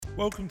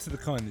Welcome to the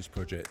Kindness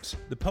Project,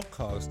 the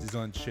podcast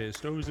designed to share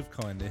stories of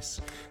kindness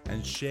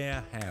and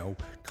share how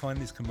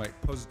kindness can make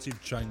positive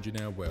change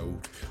in our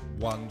world,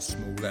 one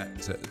small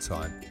act at a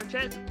time.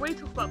 We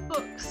talk about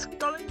books,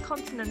 going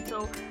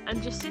Continental,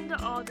 and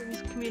Jacinda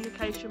Ardern's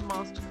communication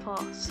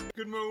masterclass.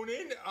 Good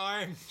morning.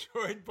 I'm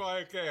joined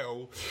by a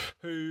girl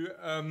who,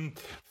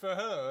 for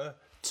her,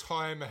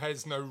 time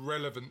has no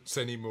relevance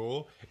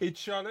anymore. It's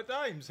Charlotte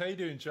Dames. How you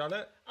doing,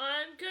 Charlotte?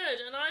 I'm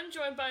good, and I'm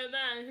joined by a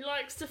man who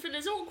likes to fill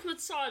his awkward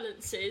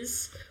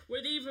silences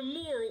with even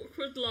more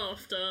awkward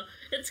laughter.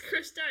 It's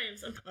Chris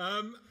Dames.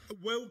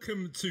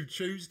 Welcome to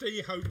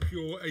Tuesday. Hope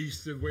your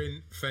Easter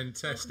went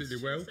fantastically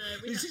well.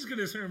 This is going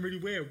to sound really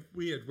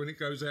weird when it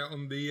goes out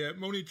on the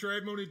morning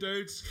Trev, morning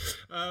dudes.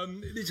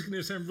 This is going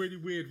to sound really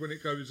weird when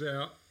it goes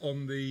out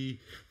on the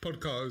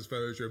podcast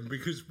version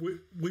because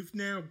we've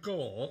now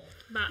got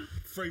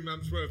 3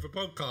 months worth of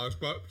podcast.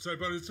 So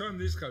by the time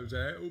this goes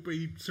out, it'll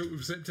be sort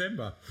of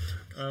September.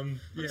 I'm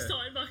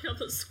starting back up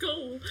at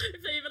school.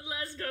 If they even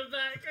let us go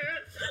back.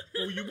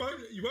 Well,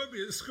 you won't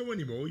be at school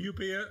anymore. You'll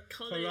be at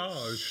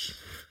college.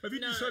 Have you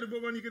decided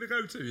what one you're going to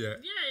go to yet?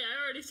 Yeah,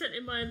 I already sent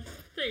in my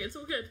thing. It's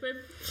all good.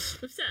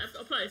 We've set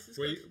up a place.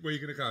 Where are you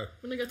going to go?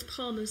 I'm going to go to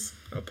Palmer's.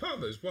 Oh,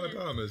 Palmer's? Why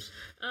Palmer's?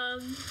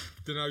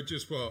 Don't know,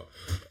 just what?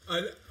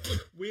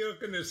 We are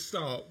going to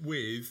start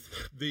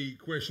with the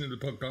question of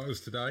the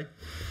podcast today.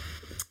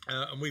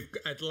 And we've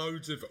had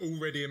loads of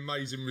already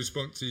amazing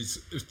responses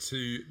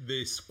to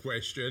this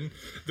question.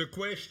 The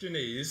question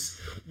is,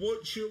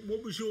 what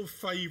was your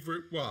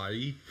favourite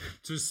way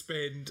to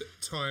spend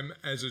time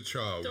as a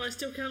child? Do I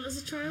still count as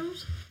a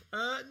child?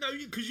 No,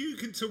 because you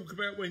can talk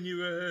about when you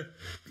were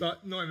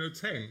like 9 or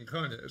 10,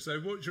 can't you? So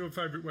what's your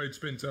favourite way to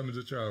spend time as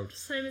a child?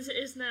 Same as it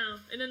is now,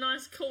 in a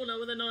nice corner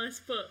with a nice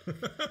book.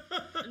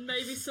 And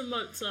maybe some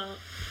Mozart.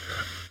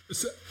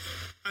 So,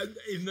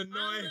 in the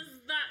nice...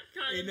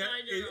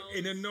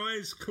 In a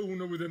nice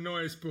corner with a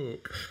nice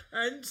book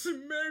and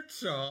some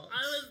Mozart.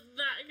 I was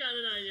that kind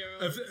of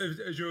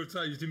 9-year-old. Has your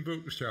taste in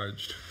books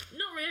changed?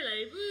 Not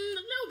really, a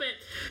little bit.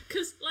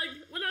 Because,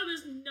 when I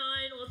was 9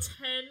 or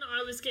 10,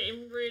 I was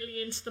getting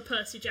really into the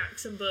Percy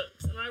Jackson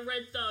books, and I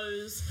read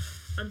those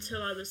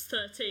until I was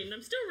 13.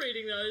 I'm still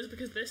reading those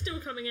because they're still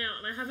coming out,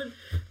 and I haven't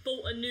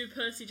bought a new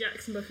Percy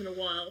Jackson book in a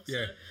while.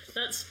 So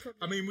that's probably...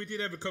 I mean, we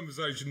did have a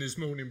conversation this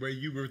morning where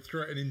you were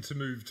threatening to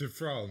move to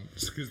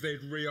France because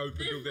they'd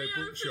reopened all their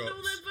bookshops.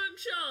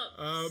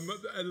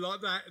 And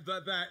like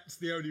that's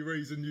the only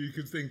reason you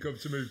could think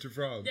of to move to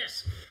France.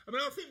 Yes. I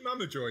mean, I think Mum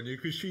would join you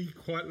because she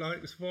quite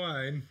likes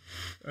wine,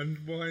 and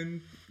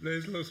wine,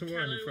 there's lots of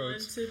wine in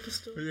France. Wine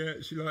Superstore.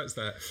 Yeah, she likes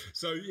that.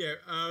 So,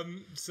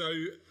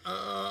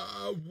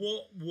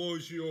 what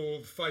was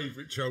your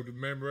favourite childhood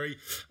memory?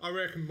 I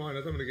reckon mine,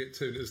 I don't want to get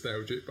too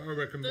nostalgic, but I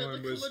reckon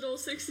mine was... The Commodore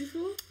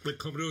 64? The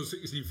Commodore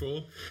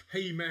 64.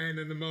 He-Man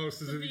and the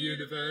Masters of the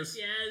Universe.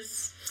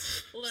 Yes.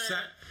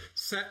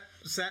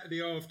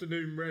 Saturday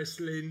afternoon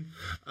wrestling,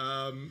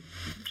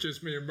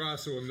 just me and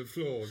Russell on the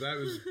floor. That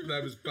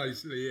was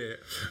basically it,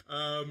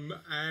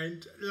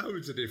 and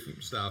loads of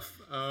different stuff.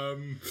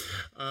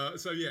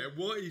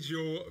 What is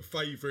your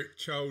favourite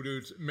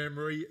childhood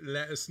memory?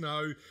 Let us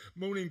know.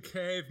 Morning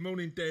Kev,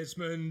 morning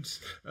Desmond,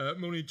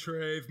 morning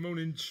Trev,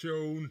 morning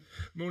Sean,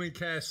 morning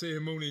Cassie,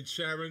 and morning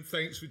Sharon.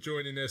 Thanks for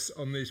joining us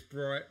on this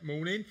bright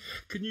morning.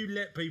 Can you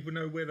let people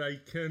know where they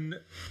can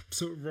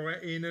sort of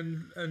write in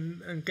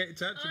and get in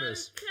touch with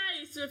us?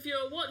 Okay, so if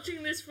you're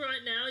watching this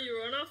right now,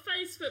 you're on our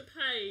Facebook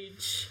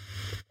page.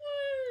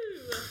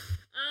 Woo!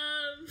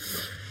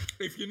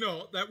 If you're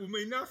not, that will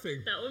mean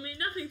nothing. That will mean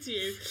nothing to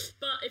you.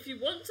 But if you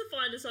want to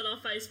find us on our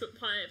Facebook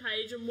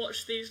page and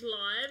watch these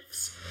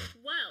lives,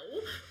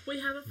 well, we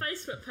have a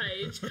Facebook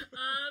page. And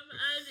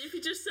if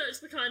you just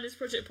search the Kindness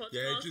Project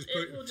podcast,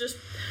 it will just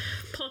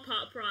pop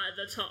up right at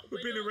the top.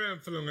 We've been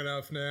around for long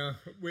enough now.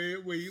 We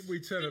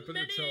turn up at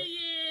the top. Many a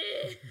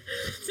year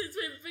since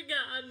we've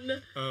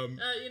begun.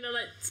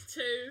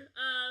 2.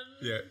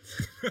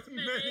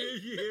 Many a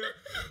year.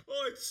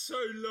 Oh, it's so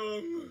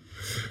long.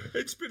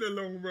 It's been a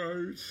long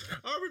road.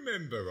 I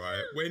remember,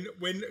 right,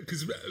 when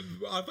because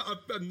I've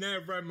now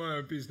run my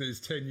own business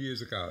 10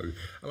 years ago,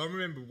 and I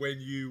remember when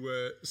you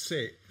were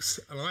 6,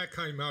 and I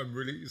came home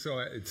really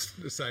excited,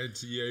 saying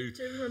to you,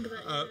 do you remember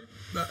that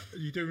year?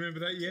 You do remember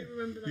that year? I do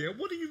remember that. Yeah.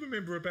 What do you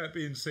remember about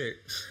being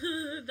 6?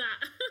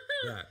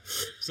 That.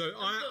 So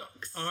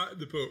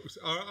the books.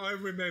 I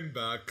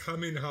remember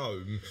coming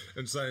home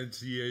and saying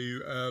to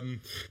you,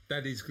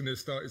 Daddy's going to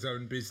start his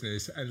own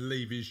business and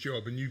leave his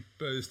job, and you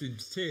burst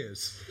into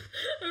tears.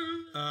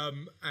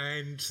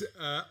 And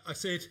I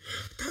said,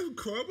 "Don't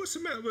cry. What's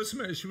the matter? What's the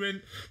matter?" She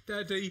went,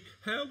 "Daddy,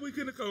 how are we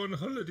going to go on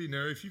holiday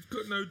now if you've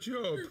got no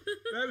job?"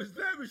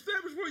 That was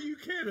what you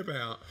cared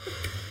about.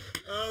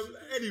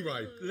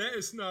 Anyway, let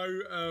us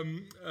know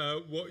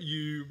where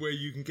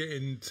you can get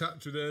in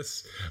touch with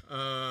us.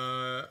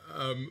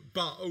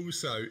 But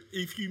also,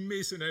 if you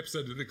miss an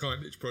episode of the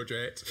Kindness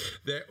Project,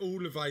 they're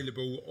all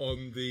available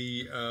on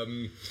the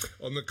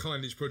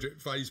Kindness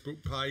Project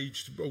Facebook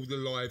page. All the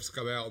lives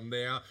go out on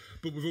there.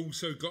 But we've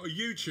also got a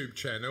YouTube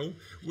channel,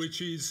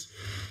 which is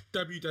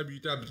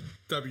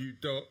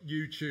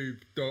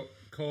www.youtube.com/.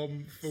 Since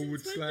when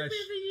do we have a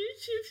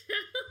YouTube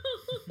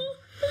channel?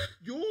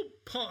 You're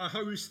part of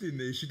hosting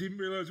this. You didn't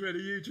realise we had a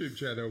YouTube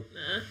channel?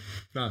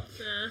 No.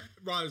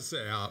 Right,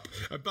 set it up.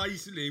 And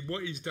basically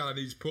what he's done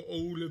is put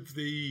all of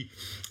the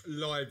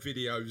live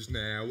videos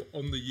now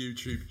on the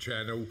YouTube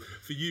channel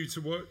for you to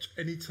watch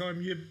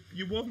anytime you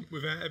want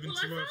without having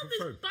to write I found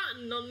this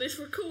button on this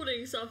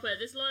recording software,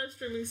 this live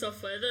streaming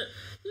software, that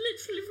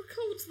literally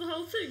records the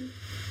whole thing.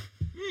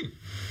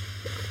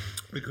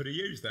 We could have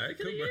used that,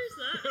 couldn't we?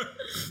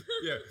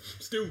 Yeah,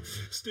 still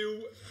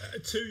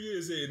 2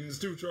 years in,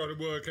 still trying to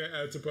work out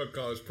how to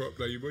podcast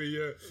properly. We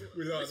like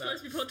We're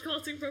supposed to be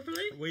podcasting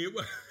properly?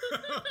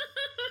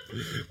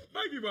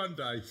 Maybe one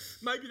day.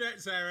 Maybe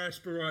that's our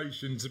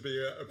aspiration, to be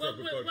a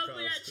proper podcast. When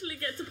we actually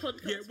get to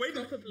podcast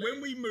properly.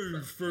 When we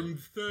move from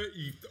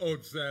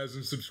 30-odd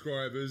thousand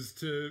subscribers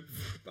to,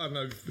 I don't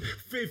know,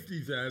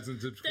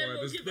 50,000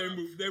 subscribers,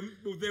 then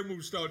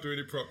we'll start doing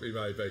it properly,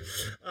 maybe.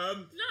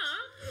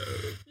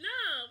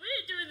 No, we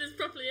ain't doing this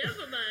properly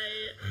ever,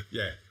 mate.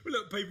 Yeah. Well,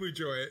 look, people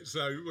enjoy it,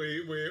 so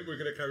we're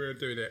going to carry on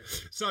doing it.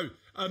 So,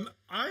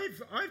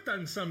 I've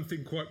done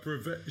something quite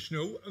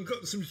professional and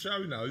got some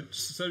show notes.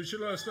 So,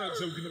 shall I start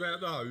talking about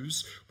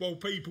those while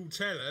people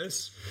tell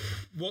us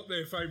what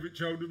their favourite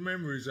childhood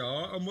memories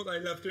are and what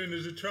they loved doing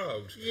as a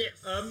child?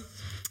 Yes.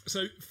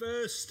 So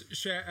first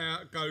shout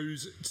out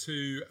goes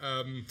to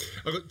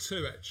I've got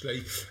two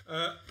actually.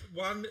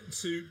 One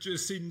to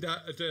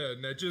Jacinda Ardern.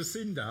 Now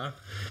Jacinda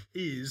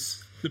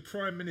is the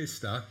Prime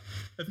Minister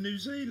of New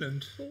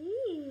Zealand.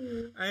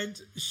 Ooh. And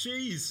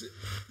she's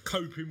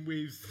coping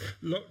with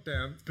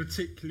lockdown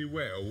particularly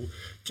well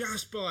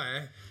just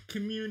by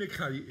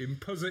communicating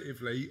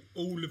positively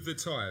all of the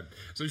time.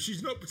 So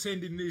she's not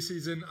pretending this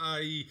isn't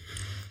a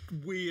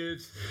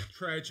weird,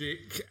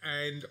 tragic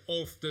and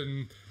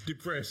often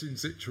depressing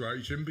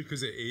situation,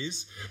 because it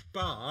is,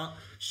 but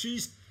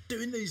she's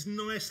doing these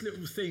nice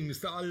little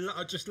things that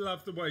I just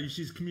love the way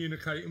she's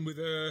communicating with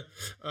the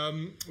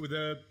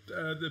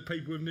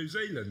people of New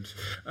Zealand.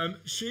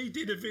 She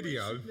did a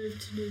video.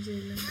 Moved to New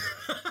Zealand.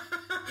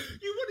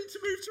 You wanted to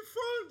move to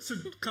France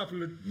a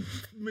couple of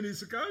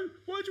minutes ago.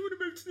 Why do you want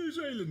to move to New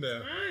Zealand now?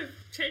 No,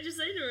 change of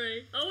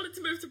scenery. I wanted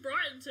to move to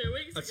Brighton 2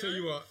 weeks ago. I tell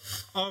you what,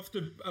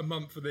 after a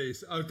month of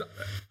this, I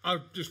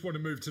just want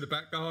to move to the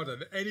back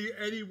garden.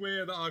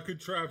 Anywhere that I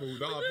could travel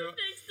that I've moved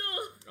next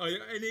door.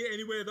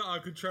 Anywhere that I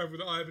could travel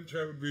that I haven't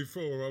travelled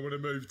before, I want to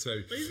move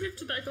to. We've lived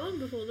to back garden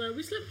before though.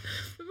 We were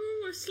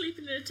almost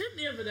sleeping in a tent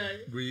the other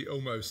day. We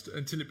almost,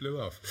 until it blew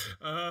off.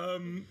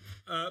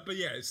 But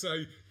yeah,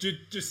 so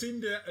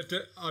Jacinda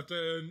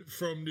Ardern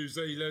from New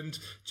Zealand.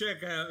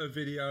 Check out her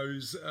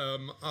videos.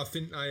 I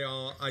think they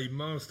are a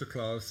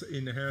masterclass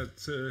in how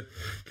to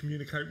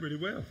communicate really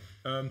well.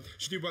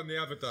 She did one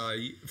the other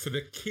day for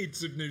the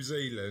kids of New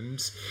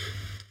Zealand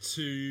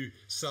to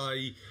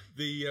say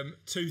the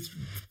Tooth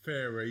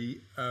Fairy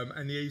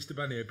and the Easter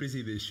Bunny are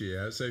busy this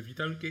year, so if you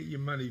don't get your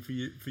money for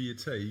your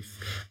teeth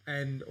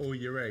and or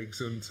your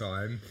eggs on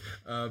time,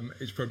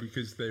 it's probably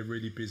because they're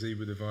really busy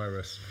with the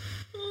virus.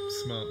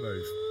 Smart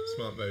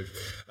move.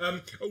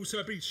 Also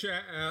a big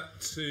shout out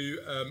to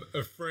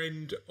a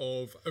friend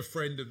of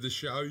the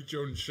show,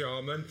 John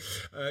Sharman.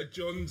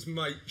 John's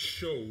mate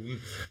Sean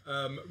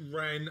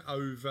ran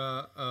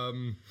over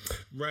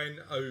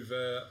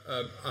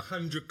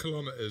 100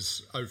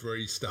 kilometres over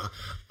Easter,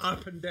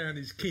 up and down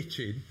his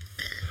kitchen,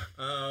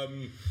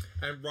 and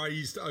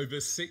raised over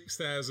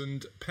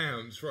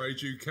 £6,000 for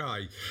Age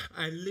UK,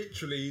 and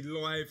literally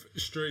live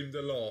streamed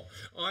a lot.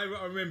 I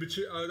remember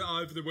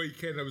over the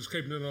weekend I was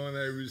keeping an eye on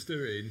how he was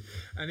doing,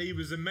 and he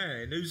was a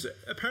man who's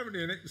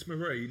apparently an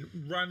ex-Marine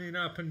running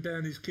up and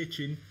down his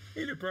kitchen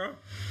in a bra,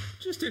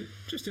 just in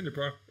a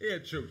bra. He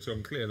had shorts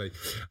on, clearly.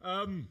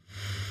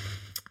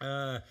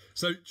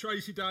 So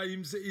Tracy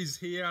Dames is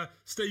here.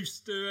 Steve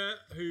Stewart,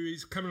 who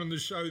is coming on the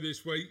show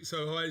this week.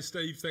 So hi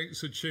Steve, thanks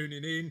for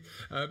tuning in.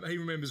 He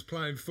remembers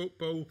playing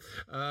football.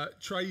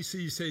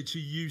 Tracy said she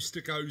used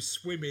to go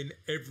swimming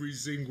every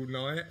single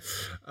night.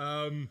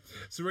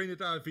 Serena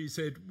Duffy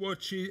said,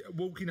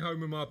 walking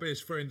home with my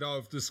best friend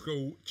after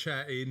school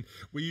chatting.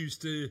 We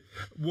used to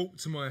walk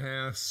to my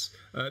house,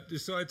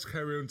 decide to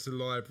carry on to the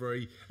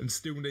library, and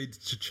still need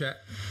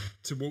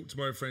to walk to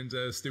my friend's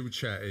house, still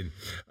chatting.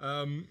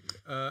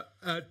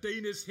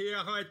 Dina's here.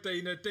 Hi,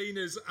 Dina.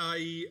 Dina's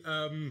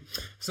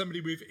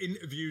somebody we've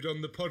interviewed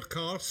on the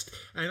podcast,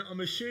 and I'm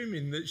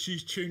assuming that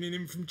she's tuning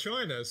in from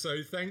China.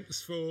 So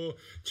thanks for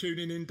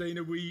tuning in,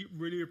 Dina. We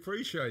really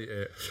appreciate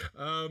it.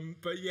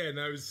 But yeah,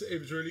 no, it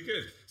was really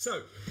good.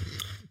 So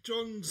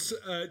John's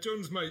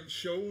mate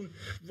Sean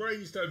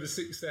raised over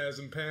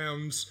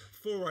 £6,000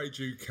 for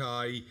Age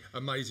UK,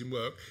 amazing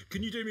work.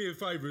 Can you do me a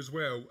favour as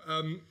well?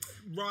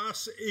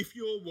 Russ, if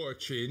you're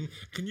watching,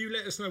 can you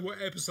let us know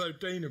what episode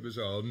Dina was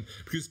on?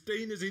 Because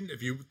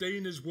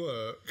Dina's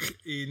work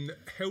in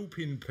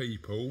helping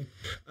people,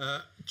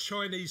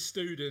 Chinese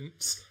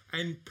students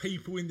and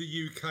people in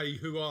the UK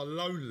who are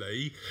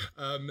lonely,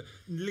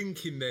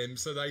 linking them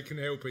so they can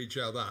help each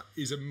other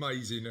is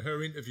amazing.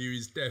 Her interview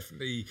is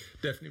definitely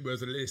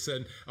worth a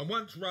listen. And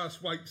once Russ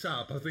wakes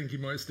up, I think he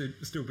might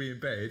still be in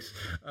bed.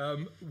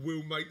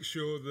 We'll make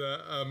sure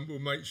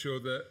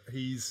that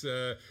he's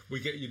we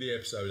get you the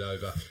episode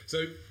over.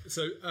 So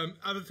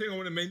other thing I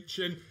want to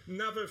mention,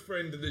 another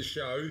friend of the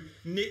show,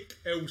 Nick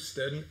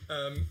Elston,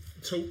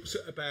 talks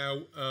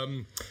about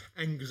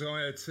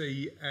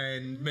anxiety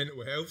and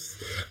mental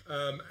health.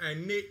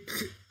 And Nick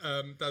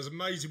does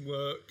amazing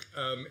work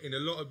in a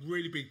lot of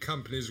really big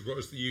companies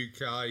across the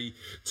UK,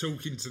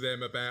 talking to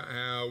them about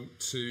how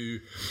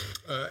to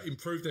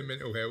improve their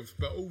mental health,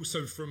 but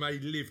also from a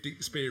lived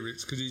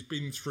experience, because he's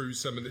been through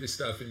some of this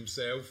stuff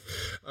himself.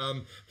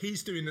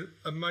 He's doing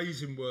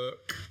amazing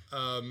work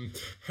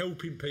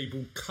helping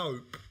people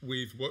cope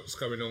with what's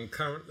going on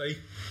currently.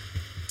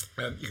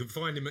 You can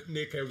find him at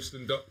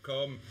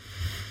nickelston.com.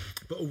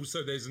 But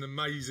also there's an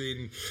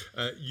amazing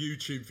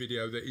YouTube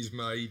video that he's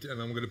made, and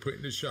I'm going to put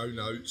in the show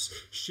notes,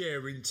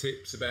 sharing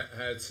tips about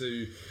how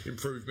to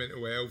improve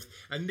mental health.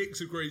 And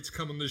Nick's agreed to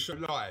come on the show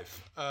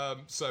live.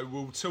 So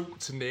we'll talk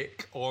to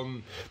Nick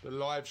on the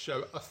live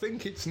show. I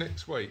think it's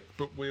next week,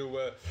 but we'll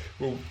wait.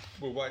 We'll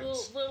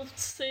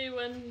see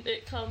when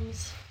it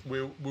comes.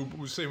 We'll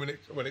see when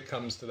it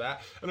comes to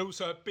that. And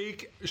also a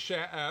big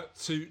shout out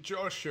to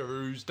Joshua,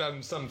 who's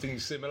done something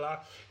similar.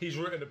 He's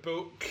written a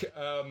book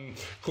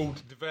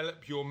called Develop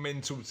Your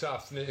Mental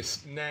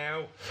Toughness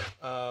Now,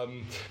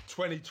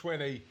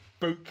 2020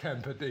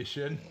 Bootcamp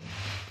Edition.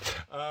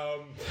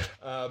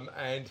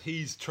 And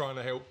he's trying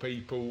to help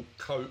people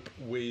cope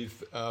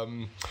with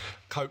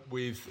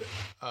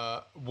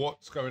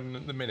what's going on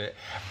at the minute.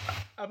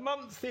 A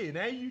month in,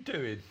 how are you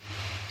doing?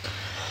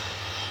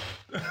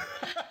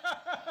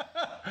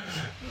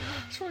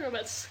 Just want to go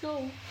back to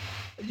school.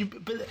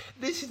 But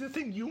this is the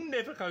thing, you'll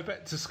never go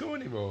back to school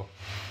anymore.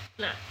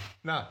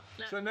 No.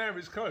 So now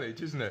it's college,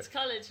 isn't it? It's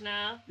college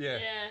now.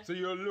 Yeah. So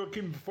you're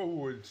looking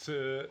forward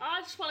to...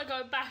 I just want to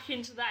go back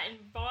into that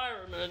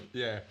environment.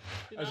 Yeah.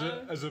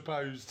 As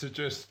opposed to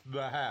just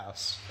the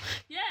house.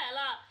 Yeah,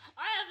 like,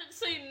 I haven't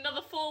seen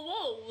another 4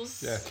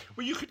 walls. Yeah.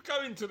 Well, you could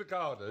go into the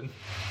garden,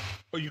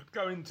 or you could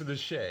go into the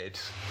shed,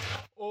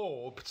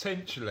 or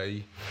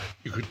potentially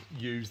you could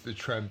use the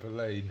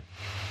trampoline.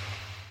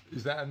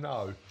 Is that a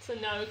no? It's a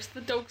no, because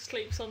the dog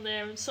sleeps on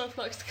there and Soph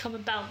likes to come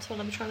and bounce when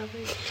I'm trying to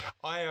read.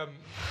 I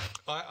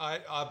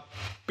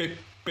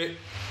bit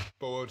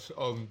bored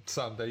on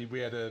Sunday. We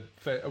had a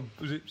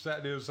was it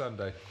Saturday or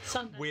Sunday?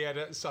 Sunday. We had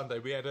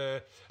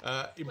a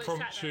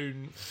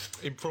impromptu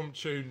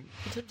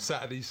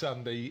Saturday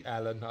Sunday.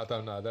 Alan, I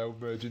don't know. They'll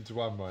merge into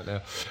one right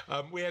now.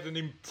 We had an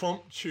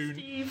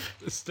impromptu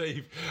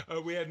Steve.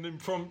 We had an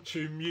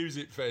impromptu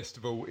music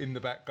festival in the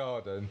back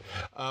garden,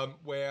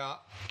 where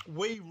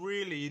we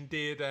really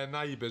endeared our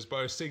neighbours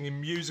by singing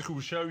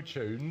musical show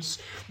tunes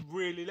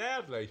really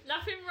loudly.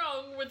 Nothing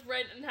wrong with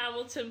Rent and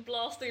Hamilton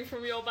blasting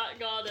from your back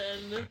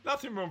garden.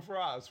 Nothing wrong for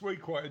us. We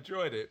quite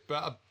enjoyed it,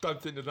 but I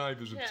don't think the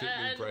neighbours were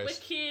particularly impressed. And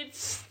the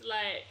kids,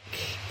 like,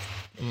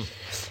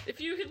 if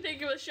you can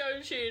think of a show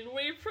tune,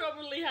 we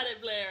probably had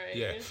it blaring.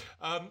 Yeah.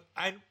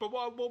 But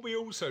what we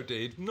also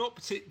did, not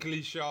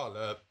particularly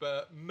Charlotte,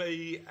 but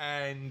me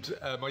and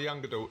my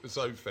younger daughter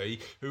Sophie,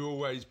 who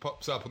always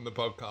pops up on the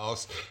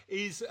podcast,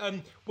 is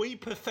we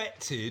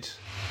perfected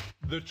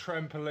the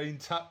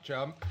trampoline tuck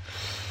jump.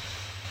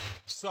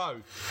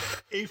 So,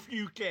 if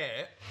you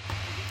get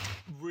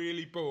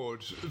really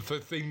bored for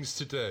things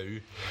to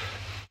do,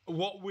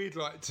 what we'd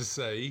like to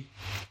see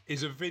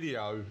is a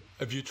video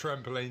of your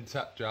trampoline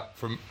tuck jump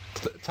from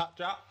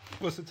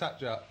What's the tuck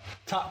jump?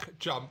 Tuck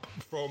jump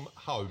from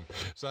home.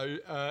 So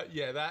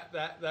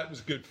that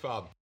was good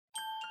fun.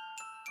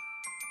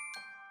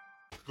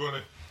 Go on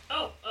then.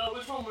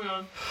 Which one were we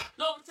on?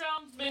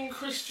 Lockdowns mean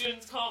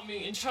Christians can't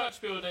meet in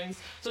church buildings,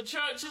 so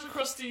churches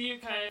across the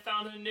UK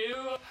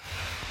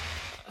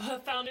have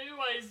found new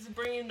ways of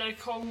bringing their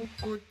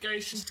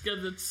congregations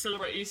together to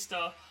celebrate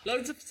Easter.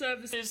 Loads of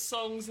services,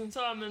 songs and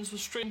sermons were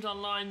streamed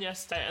online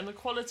yesterday, and the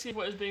quality of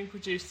what is being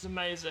produced is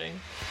amazing.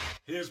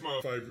 Here's my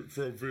favourite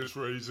for obvious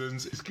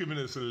reasons. It's given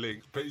us a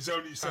link, but he's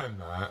only saying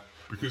that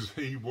because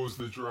he was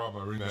the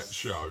drummer in that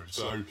show.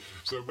 So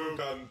well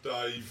done,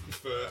 Dave,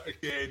 for,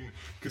 again,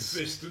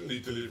 consistently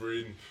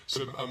delivering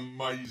some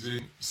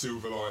amazing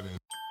silver linings.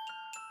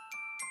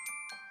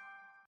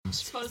 I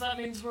suppose that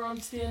means we're on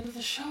to the end of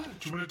the show.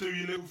 Do you want to do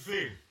your little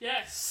thing?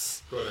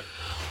 Yes. Right.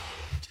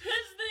 Tis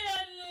the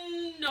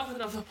end of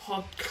another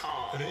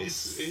podcast. And it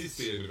is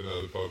the end of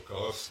another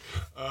podcast.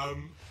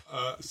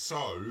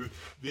 So,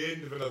 the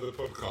end of another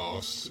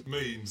podcast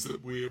means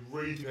that we're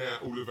reading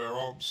out all of our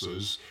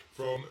answers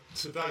from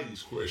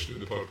today's question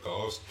of the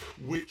podcast,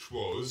 which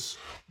was,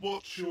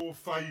 what's your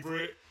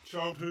favourite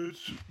childhood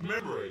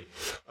memory?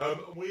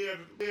 We had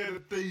a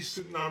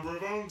decent number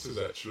of answers,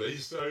 actually,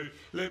 so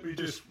let me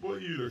just... What are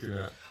you looking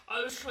at?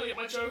 I was trying to get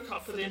my joke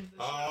up for the end of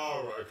the show.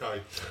 Oh, right,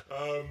 okay.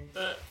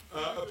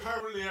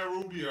 Apparently our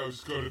audio's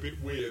got a bit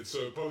weird,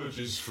 so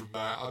apologies for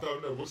that. I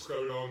don't know what's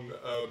going on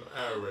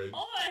our end.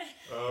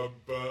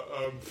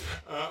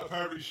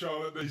 Apparently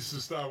Charlotte needs to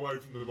stay away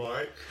from the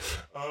mic.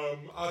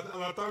 And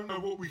I don't know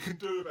what we can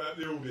do about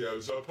the audio,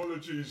 so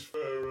apologies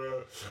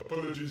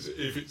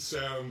if it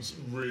sounds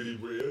really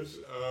weird. Let's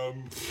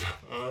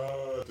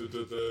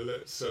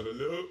have a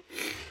look.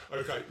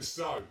 Okay,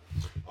 so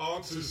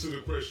answers to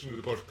the question of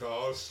the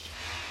podcast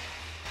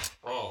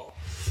are...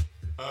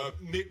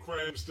 Nick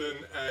Ramsden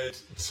had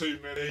too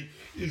many.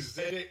 Is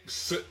ZX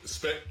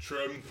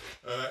Spectrum,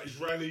 is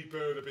Rally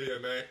Burner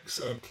BMX,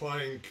 and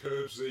playing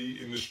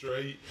Curbsy in the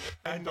street.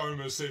 And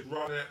Homer said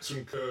run-outs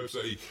and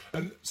Curbsy.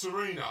 And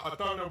Serena, I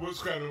don't know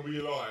what's going on with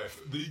your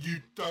life.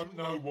 You don't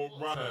know what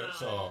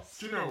run-outs are.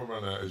 Do you know what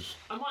run-out is?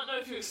 I might know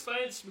if you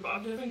explain it to me, but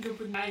I'm never good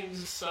with names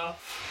and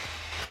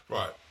stuff.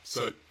 Right,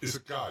 so it's a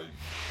game.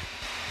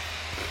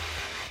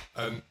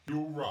 And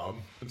you'll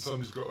run, and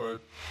somebody's got to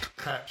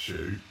catch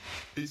you.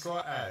 It's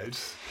like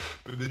ads,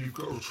 but then you've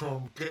got to try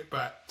and get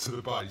back to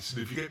the base.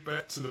 And if you get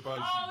back to the base...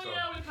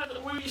 we've had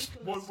that.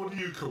 What do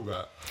you call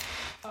that?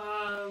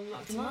 I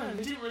don't know.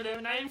 They didn't really have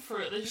a name for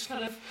it. They just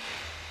kind of...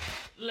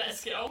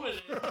 Let's get on with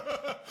it.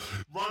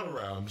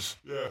 Runarounds,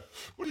 yeah.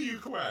 What do you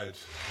call ad?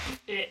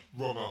 It.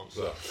 Wrong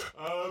answer.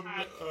 Wrong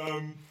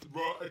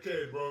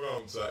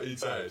answer.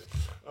 It's ad.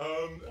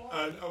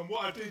 And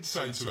what I did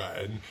say to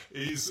Anne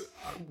is,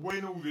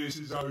 when all this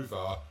is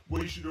over,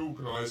 we should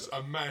organise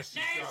a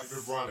massive game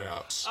of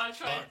run-outs. I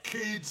tried.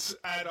 Kids,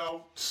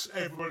 adults,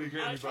 everybody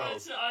get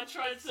involved. I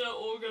tried to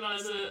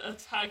organise a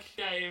tag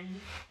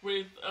game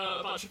with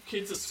a bunch of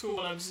kids at school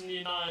when I was in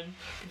Year 9.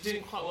 It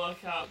didn't quite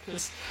work out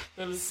because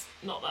there was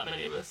not that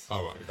many of us.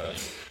 Oh, right, okay.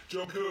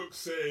 John Cook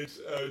said,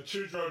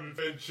 choose your own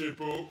adventure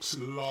books.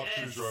 Love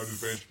choose your own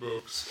adventure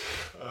books.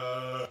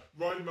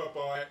 Riding my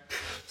bike.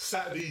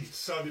 Sunday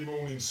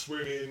morning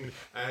swimming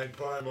and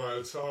playing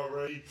my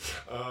Atari.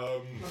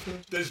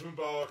 Desmond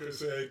Barker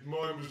said,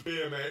 mine was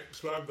BMX,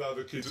 playing with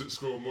other kids at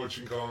school and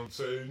watching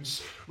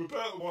cartoons.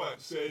 Roberta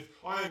White said,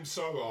 I am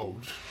so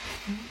old.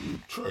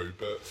 True,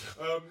 but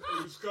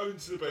it was going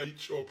to the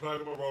beach or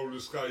playing on my roller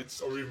skates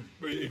or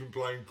even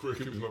playing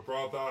cricket with my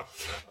brother.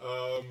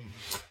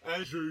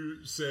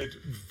 Andrew said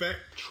vet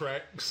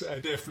tracks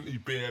and definitely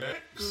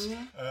BMX.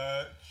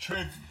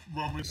 Trev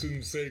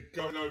Robinson said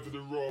going over the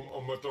ROM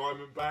on my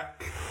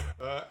Diamondback.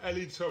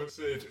 Ellie Thomas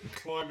said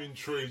climbing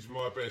trees with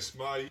my best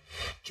mate.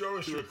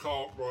 Joshua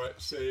Cartwright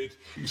said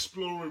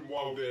exploring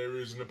wild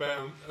areas and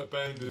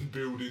abandoned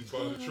buildings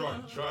by the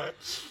train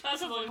tracks. That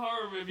sounds like a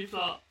horror movie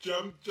plot.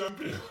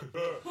 Jumping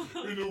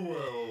in the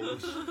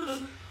world.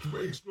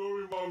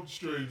 Exploring wild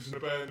streams and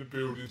abandoned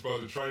buildings by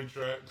the train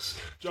tracks.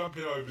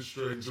 Jumping over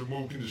strings and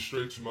walking the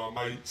streets with my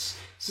mates.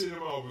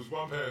 Cinema was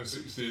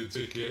 £1.60 a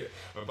ticket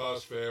and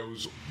bus fare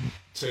was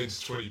 10 to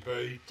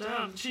 20p.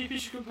 Damn, the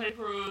cheapest you can pay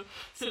for a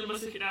cinema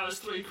ticket now is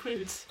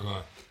 £3. I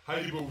know.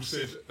 Haley Ball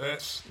said,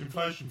 that's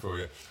inflation for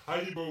you.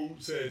 Haley Ball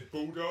said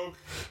Bulldog.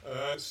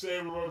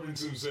 Sarah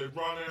Robinson said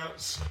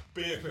Runouts,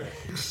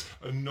 BMX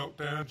and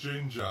Knockdown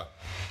Ginger.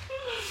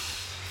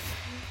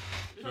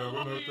 No,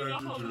 we're not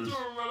dangerous. The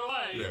door and run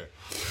away. Yeah.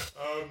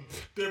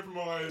 Deborah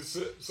Myers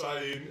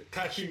saying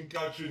catching,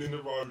 gudgeon in the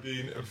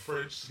roading and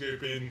French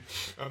skipping.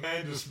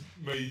 Amanda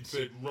Mead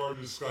said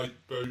roller skate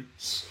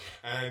boots.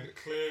 And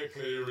Claire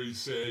Cleary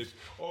said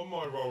on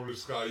my roller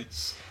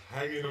skates,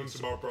 hanging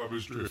onto my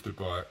brother's drifter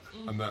bike.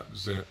 And that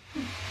was it.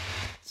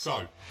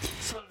 So,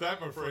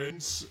 that, my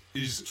friends,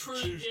 is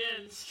truly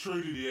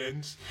the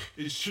end.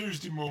 It's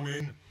Tuesday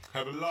morning.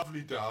 Have a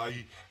lovely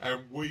day,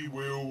 and we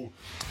will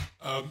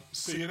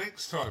see you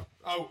next time.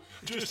 Oh,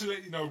 just to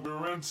let you know, we're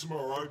around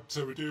tomorrow,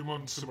 so we're doing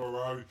one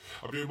tomorrow.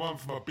 I'm doing one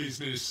for my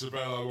business,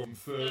 Savello, on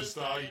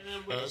Thursday.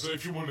 So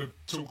if you want to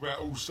talk about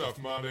all stuff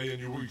money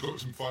and you've got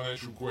some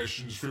financial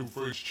questions, feel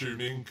free to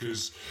tune in,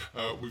 because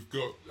we've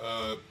got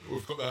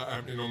that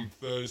happening on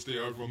Thursday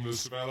over on the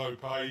Savello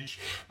page,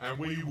 and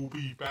we will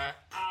be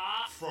back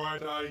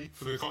Friday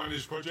for the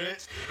Kindness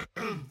Project.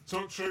 It's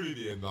not truly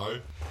the end though,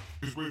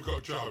 because we've got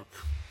a joke.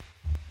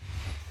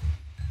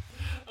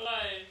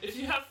 Right, if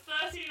you have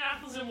 13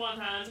 apples in one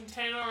hand and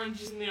 10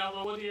 oranges in the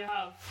other, what do you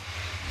have?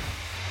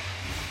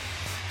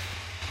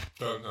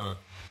 Don't know.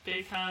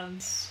 Big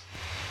hands.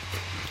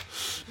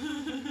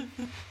 I'm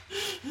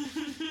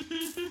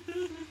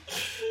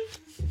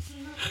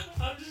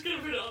just going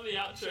to put it on the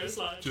outro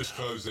slide. Just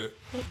close it.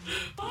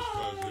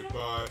 Bye.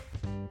 Bye.